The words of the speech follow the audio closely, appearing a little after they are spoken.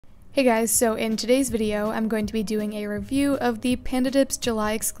Hey guys, so in today's video, I'm going to be doing a review of the Panda Dips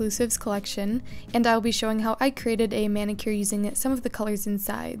July Exclusives collection, and I'll be showing how I created a manicure using some of the colors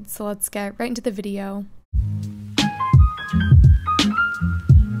inside. So let's get right into the video.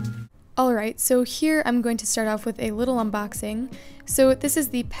 Alright, so here I'm going to start off with a little unboxing. So this is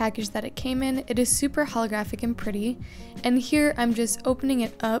the package that it came in. It is super holographic and pretty, and here I'm just opening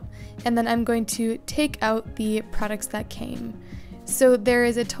it up, and then I'm going to take out the products that came. So there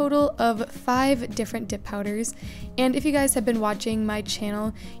is a total of 5 different dip powders, and if you guys have been watching my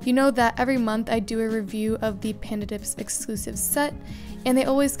channel, you know that every month I do a review of the Panda Dips exclusive set, and they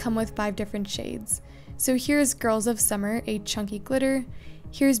always come with 5 different shades. So here's Girls of Summer, a chunky glitter.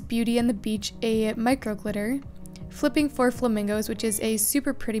 Here's Beauty and the Beach, a micro glitter. Flipping for Flamingos, which is a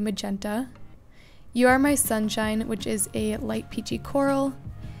super pretty magenta. You Are My Sunshine, which is a light peachy coral.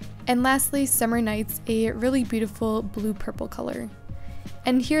 And lastly, Summer Nights, a really beautiful blue-purple color.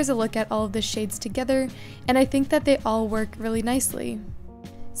 And here's a look at all of the shades together, and I think that they all work really nicely.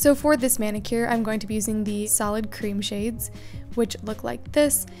 So for this manicure, I'm going to be using the solid cream shades, which look like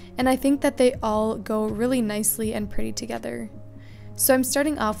this, and I think that they all go really nicely and pretty together. So I'm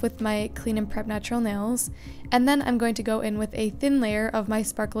starting off with my Clean and Prep Natural Nails, and then I'm going to go in with a thin layer of my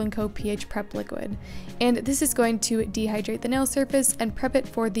Sparkle & Co. pH Prep Liquid, and this is going to dehydrate the nail surface and prep it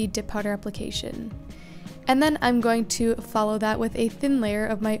for the dip powder application. And then I'm going to follow that with a thin layer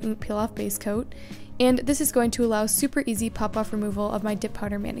of my Peel Off Base Coat, and this is going to allow super easy pop-off removal of my dip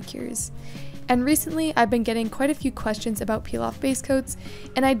powder manicures. And recently I've been getting quite a few questions about peel-off base coats,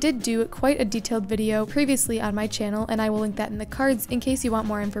 and I did do quite a detailed video previously on my channel, and I will link that in the cards in case you want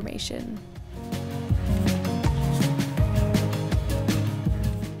more information.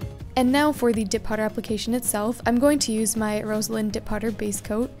 And now for the dip powder application itself, I'm going to use my Rosalind Dip Powder Base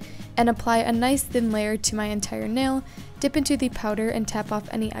Coat and apply a nice thin layer to my entire nail, dip into the powder, and tap off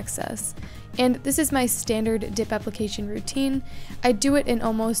any excess. And this is my standard dip application routine. I do it in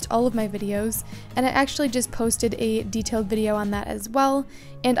almost all of my videos, and I actually just posted a detailed video on that as well,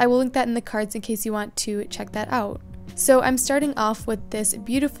 and I will link that in the cards in case you want to check that out. So I'm starting off with this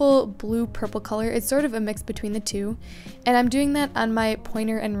beautiful blue-purple color. It's sort of a mix between the two, and I'm doing that on my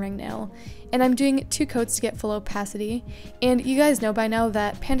pointer and ring nail. And I'm doing 2 coats to get full opacity, and you guys know by now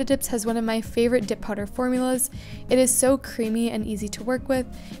that Panda Dips has one of my favorite dip powder formulas. It is so creamy and easy to work with,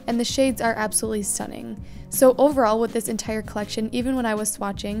 and the shades are absolutely stunning. So overall with this entire collection, even when I was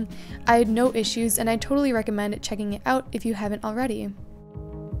swatching, I had no issues, and I totally recommend checking it out if you haven't already.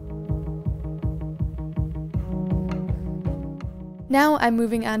 Now I'm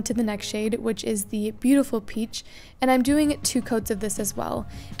moving on to the next shade, which is the Beautiful Peach, and I'm doing 2 coats of this as well.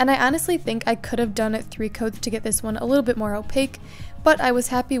 And I honestly think I could have done 3 coats to get this one a little bit more opaque, but I was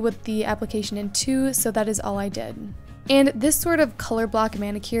happy with the application in 2, so that is all I did. And this sort of color block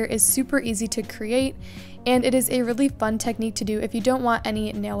manicure is super easy to create, and it is a really fun technique to do if you don't want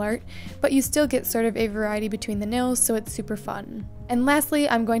any nail art, but you still get sort of a variety between the nails, so it's super fun. And lastly,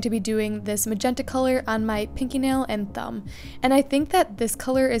 I'm going to be doing this magenta color on my pinky nail and thumb, and I think that this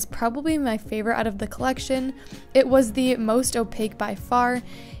color is probably my favorite out of the collection. It was the most opaque by far,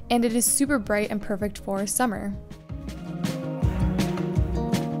 and it is super bright and perfect for summer.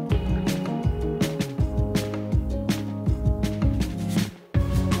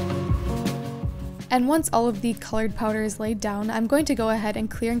 And once all of the colored powder is laid down, I'm going to go ahead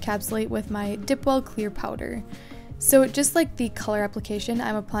and clear encapsulate with my Dipwell Clear Powder. So just like the color application,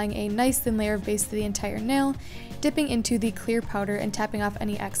 I'm applying a nice thin layer of base to the entire nail, dipping into the clear powder and tapping off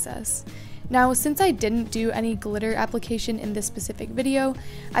any excess. Now, since I didn't do any glitter application in this specific video,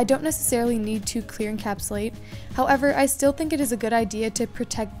 I don't necessarily need to clear encapsulate. However, I still think it is a good idea to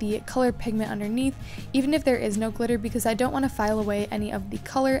protect the color pigment underneath, even if there is no glitter, because I don't want to file away any of the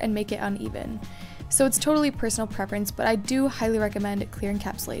color and make it uneven. So it's totally personal preference, but I do highly recommend clear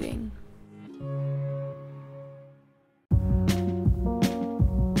encapsulating.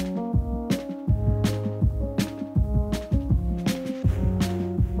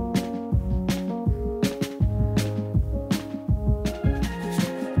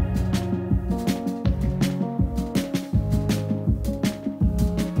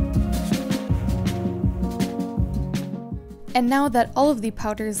 And now that all of the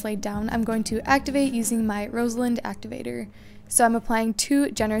powder is laid down, I'm going to activate using my Rosalind activator. So I'm applying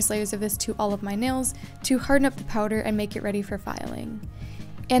 2 generous layers of this to all of my nails to harden up the powder and make it ready for filing.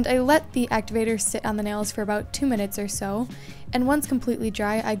 And I let the activator sit on the nails for about 2 minutes or so, and once completely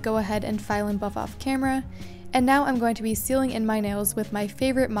dry, I go ahead and file and buff off camera. And now I'm going to be sealing in my nails with my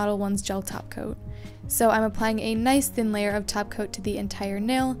favorite Model 1's gel top coat. So I'm applying a nice thin layer of top coat to the entire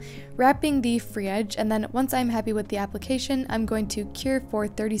nail, wrapping the free edge, and then once I'm happy with the application, I'm going to cure for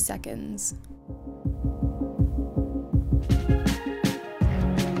 30 seconds.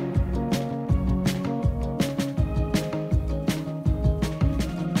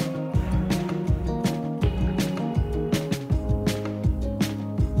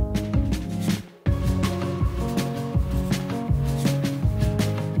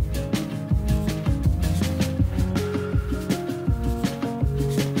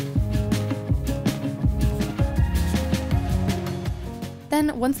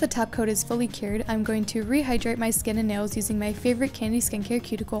 Then, once the top coat is fully cured, I'm going to rehydrate my skin and nails using my favorite Candy Skincare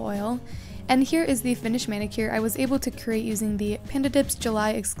cuticle oil. And here is the finished manicure I was able to create using the Panda Dips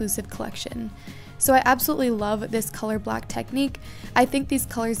July exclusive collection. So I absolutely love this color block technique. I think these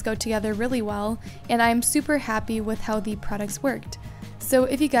colors go together really well, and I'm super happy with how the products worked. So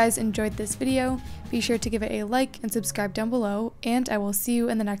if you guys enjoyed this video, be sure to give it a like and subscribe down below, and I will see you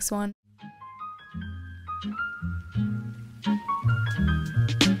in the next one.